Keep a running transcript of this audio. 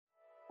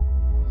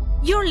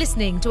You're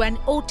listening to an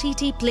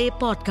OTT Play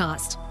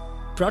podcast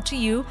brought to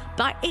you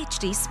by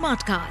HT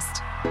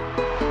Smartcast.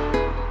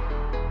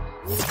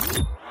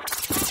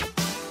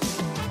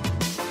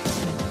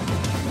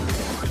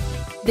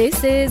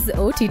 This is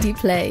OTT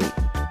Play.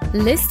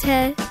 List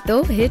है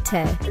तो hit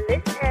है.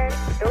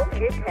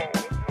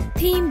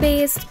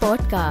 Theme-based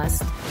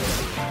podcast.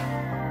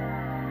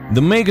 The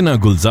Meghna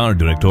Gulzar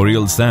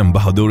directorial Sam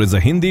Bahadur is a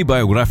Hindi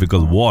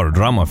biographical war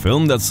drama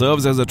film that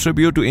serves as a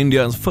tribute to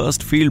India's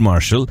first Field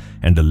Marshal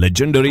and the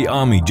legendary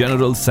Army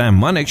General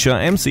Sam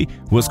Manekshaw MC,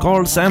 who was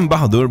called Sam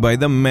Bahadur by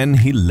the men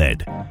he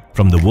led.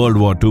 From the World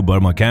War II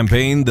Burma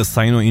campaign, the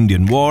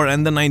Sino-Indian War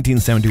and the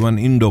 1971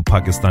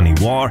 Indo-Pakistani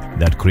War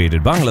that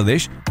created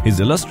Bangladesh, his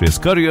illustrious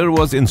career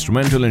was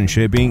instrumental in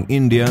shaping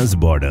India's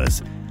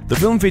borders. The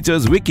film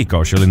features Vicky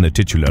Kaushal in the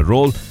titular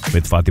role,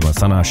 with Fatima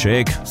Sana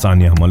Shaikh,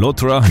 Sanya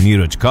Malhotra,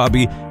 Neeraj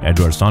Kabi,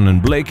 Edward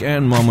Sonnenblick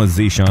and Mohammed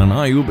Zeeshan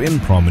Ayyub in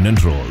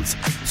prominent roles.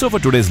 So for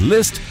today's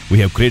list, we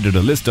have created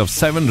a list of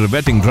 7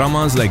 riveting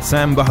dramas like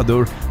Sam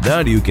Bahadur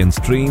that you can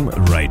stream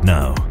right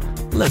now.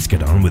 Let's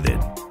get on with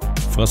it.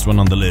 First one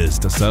on the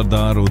list,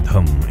 Sardar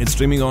Udham. It's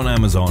streaming on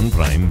Amazon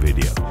Prime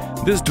Video.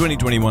 This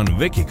 2021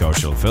 Vicky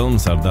Kaushal film,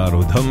 Sardar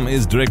Udham,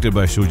 is directed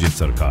by Shujit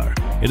Sarkar.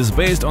 It is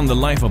based on the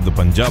life of the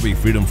Punjabi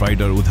freedom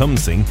fighter Udham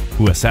Singh,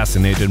 who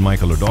assassinated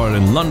Michael O'Doyle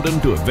in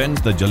London to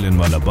avenge the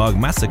Jallianwala Bagh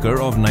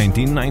massacre of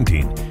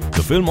 1919.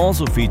 The film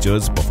also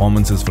features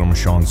performances from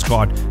Sean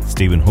Scott,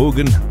 Stephen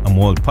Hogan,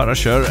 Amol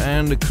Parashar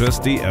and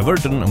Kirsty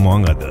Everton,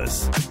 among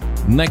others.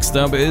 Next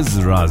up is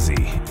Razi.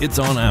 It's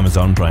on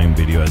Amazon Prime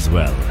Video as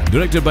well.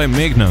 Directed by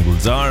Meghna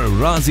Gulzar,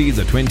 Razi is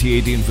a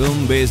 2018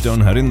 film based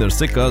on Harinder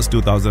Sikka's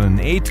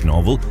 2008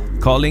 novel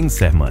Calling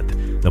Sehmat.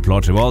 The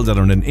plot revolves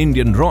around an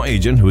Indian raw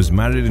agent who is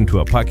married into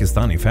a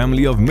Pakistani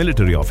family of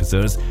military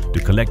officers to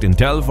collect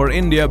intel for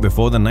India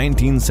before the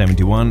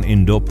 1971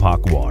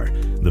 Indo-Pak War.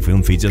 The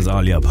film features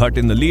Alia Bhatt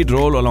in the lead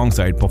role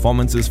alongside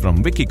performances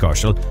from Vicky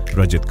Kaushal,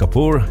 Rajat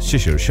Kapoor,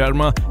 Shishir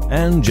Sharma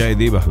and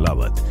Jaideep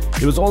Ahlawat.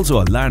 It was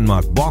also a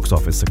landmark box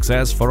office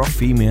success for a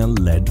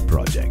female-led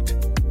project.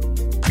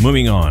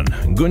 Moving on,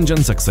 Gunjan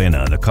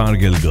Saxena, The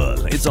Kargil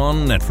Girl. It's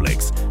on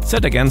Netflix.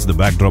 Set against the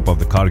backdrop of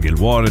the Kargil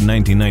War in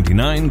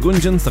 1999,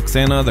 Gunjan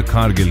Saxena, The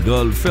Kargil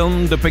Girl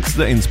film depicts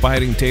the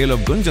inspiring tale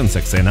of Gunjan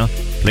Saxena,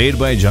 played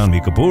by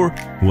Janhvi Kapoor,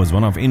 who was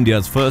one of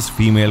India's first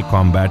female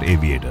combat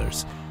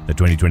aviators. The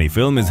 2020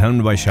 film is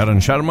helmed by Sharan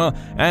Sharma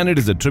and it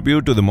is a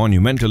tribute to the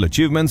monumental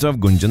achievements of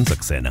Gunjan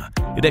Saxena.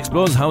 It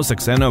explores how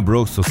Saxena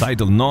broke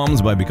societal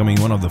norms by becoming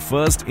one of the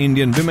first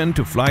Indian women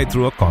to fly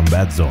through a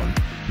combat zone.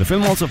 The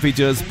film also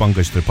features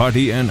Pankaj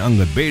Tripathi and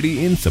Angad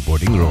Bedi in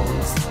supporting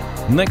roles.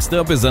 Next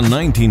up is a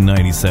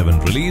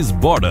 1997 release,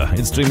 Border.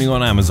 It's streaming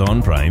on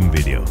Amazon Prime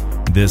Video.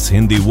 This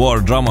Hindi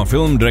war drama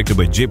film directed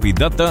by J.P.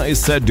 Datta is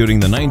set during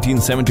the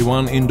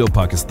 1971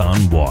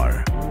 Indo-Pakistan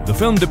War. The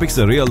film depicts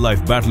the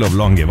real-life battle of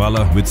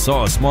Longewala, which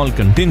saw a small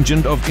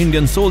contingent of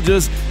Indian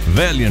soldiers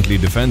valiantly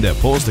defend their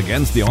post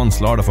against the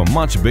onslaught of a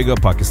much bigger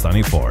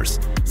Pakistani force.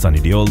 Sunny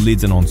Deol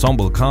leads an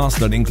ensemble cast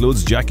that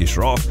includes Jackie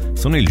Shroff,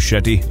 Sunil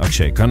Shetty,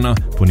 Akshay Khanna,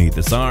 Puneet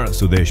Isar,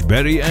 Sudesh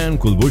Berry and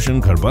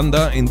Kulbhushan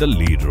Kharbanda in the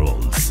lead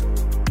roles.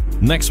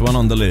 Next one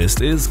on the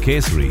list is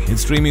Kesari.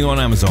 It's streaming on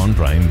Amazon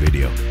Prime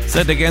Video.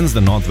 Set against the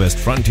northwest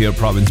frontier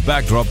province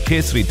backdrop,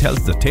 Kesari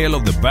tells the tale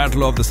of the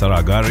Battle of the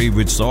Saragari,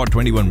 which saw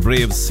 21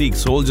 brave Sikh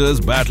soldiers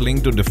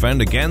battling to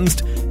defend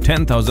against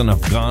 10,000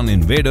 Afghan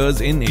invaders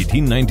in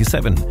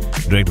 1897.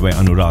 Directed by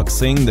Anurag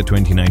Singh, the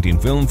 2019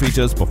 film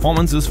features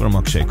performances from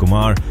Akshay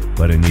Kumar,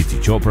 Pariniti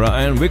Chopra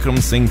and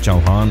Vikram Singh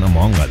Chauhan,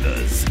 among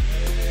others.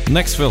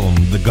 Next film,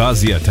 The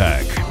Ghazi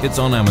Attack. It's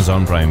on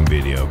Amazon Prime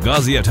Video.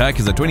 Ghazi Attack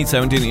is a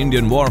 2017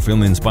 Indian war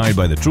film inspired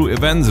by the true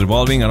events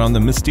revolving around the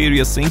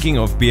mysterious sinking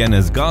of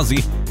PNS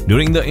Ghazi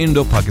during the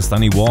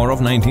Indo-Pakistani War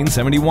of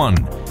 1971.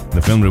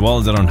 The film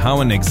revolves around how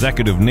an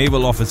executive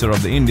naval officer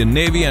of the Indian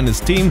Navy and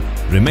his team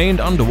remained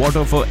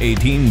underwater for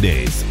 18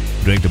 days.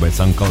 Directed by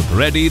Sankalp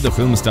Reddy, the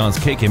film stars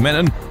K.K.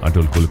 Menon,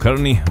 Atul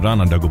Kulkarni,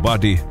 Rana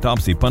Dagubati,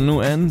 Taapsee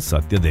Pannu and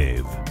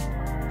Satyadev.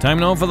 Time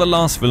now for the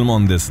last film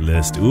on this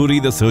list, Uri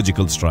the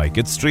Surgical Strike.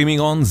 It's streaming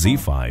on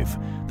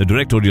Z5. The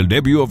directorial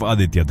debut of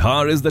Aditya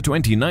Dhar is the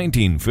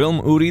 2019 film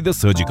Uri the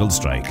Surgical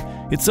Strike.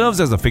 It serves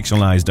as a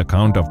fictionalized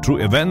account of true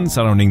events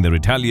surrounding the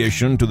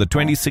retaliation to the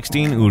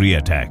 2016 Uri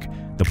attack.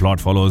 The plot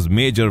follows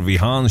Major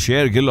Vihan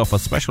Shergill of a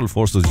Special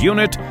Forces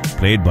unit,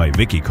 played by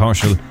Vicky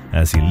Kaushal,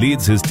 as he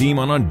leads his team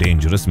on a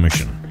dangerous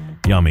mission.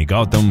 Yami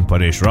Gautam,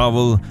 Paresh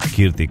Rawal,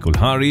 Kirti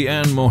Kulhari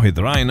and Mohit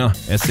Raina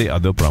essay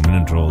other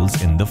prominent roles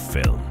in the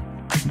film.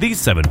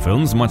 These 7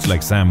 films, much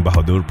like Sam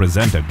Bahadur,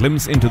 present a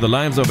glimpse into the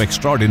lives of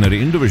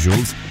extraordinary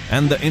individuals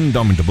and the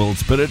indomitable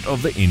spirit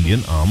of the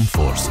Indian Armed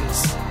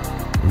Forces.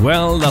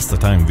 Well, that's the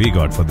time we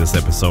got for this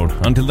episode.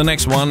 Until the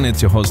next one,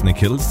 it's your host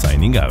Nikhil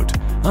signing out.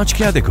 Aaj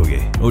kya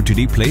dekhoge?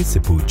 OTT Play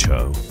se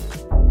poocho.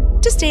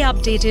 To stay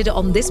updated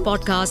on this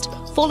podcast,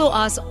 follow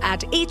us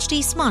at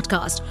HT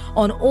Smartcast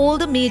on all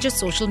the major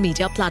social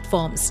media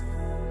platforms.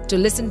 To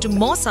listen to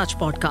more such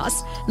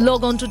podcasts,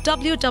 log on to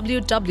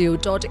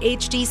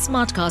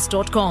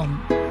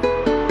www.htsmartcast.com.